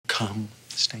Cum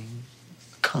stain.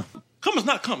 Cum. Cum is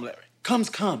not cum, Larry.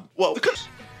 Cum's cum. Well,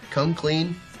 Come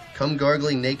clean, come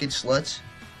gargling naked sluts,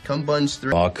 come buns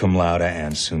through. Cum laude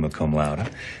and summa cum laude.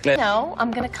 No,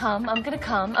 I'm gonna come.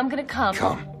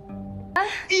 Come.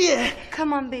 yeah.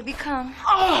 Come on, baby, come.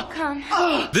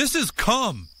 Come. This is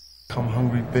cum. Come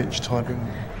hungry bitch typing.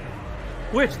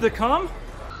 Which, the cum?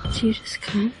 Did you just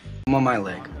come? I'm on my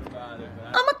leg.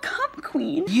 I'm a cum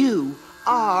queen. You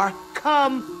are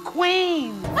cum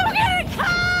queen. I'm gonna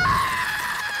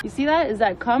come! You see that? Is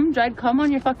that cum? Dried cum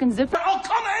on your fucking zipper? I'll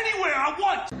come anywhere I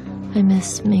want. I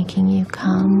miss making you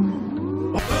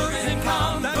come.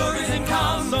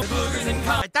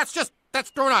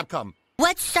 That's doorknob cum.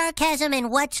 What's sarcasm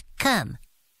and what's cum?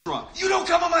 You don't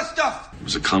come on my stuff. It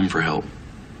was a cum for help.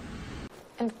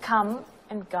 And cum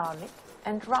and garlic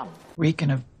and rum.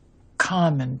 Reeking of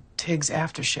cum and Tig's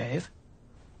aftershave.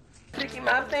 Ricky,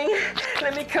 my thing.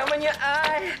 Let me come in your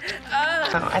eye.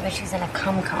 Oh, I bet she's in a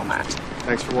cum coma.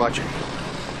 Thanks for watching.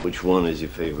 Which one is your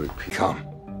favorite? Come.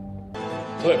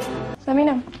 Let me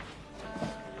know.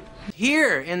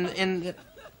 Here, in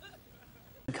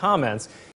the comments,